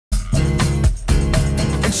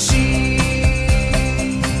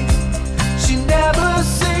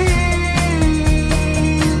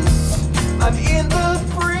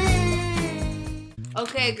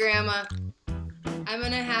Okay, Grandma. I'm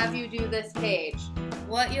gonna have you do this page.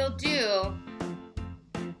 What you'll do,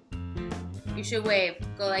 you should wave.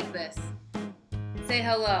 Go like this. Say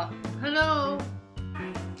hello. Hello.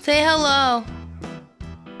 Say hello.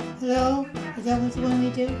 Hello? Is that what you want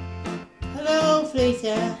me to do? Hello,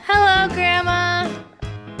 Felicia. Hello, Grandma.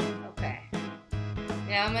 Okay.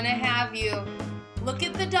 Now I'm gonna have you look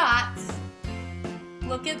at the dots.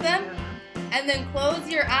 Look at them. And then close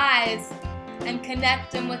your eyes and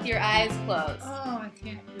connect them with your eyes closed. Oh, I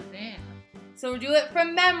can't do that. So do it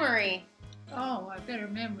from memory. Oh, I better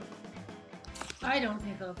remember. I don't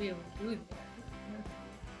think I'll be able to do that.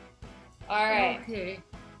 All right. Okay.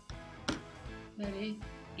 Ready?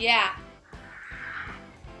 Yeah.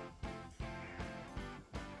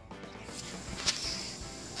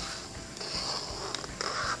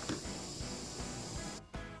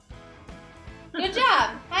 Good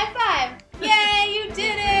job. High five. Yay, you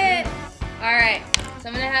did it. All right. So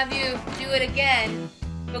I'm going to have you do it again,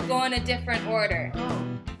 but go in a different order. Oh.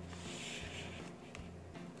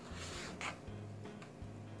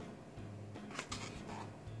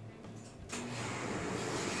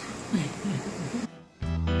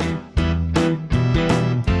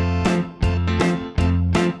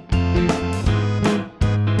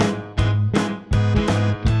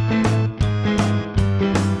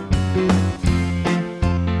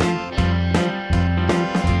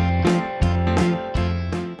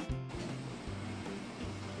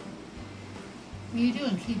 What are you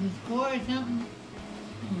doing? Keeping score or something?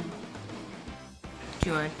 Do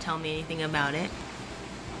you want to tell me anything about it?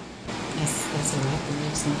 Yes, that's a wrecker.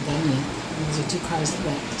 It's not done yet. Those are 2 cars that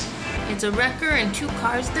wrecked. It's a wrecker and 2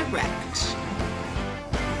 cars that wrecked.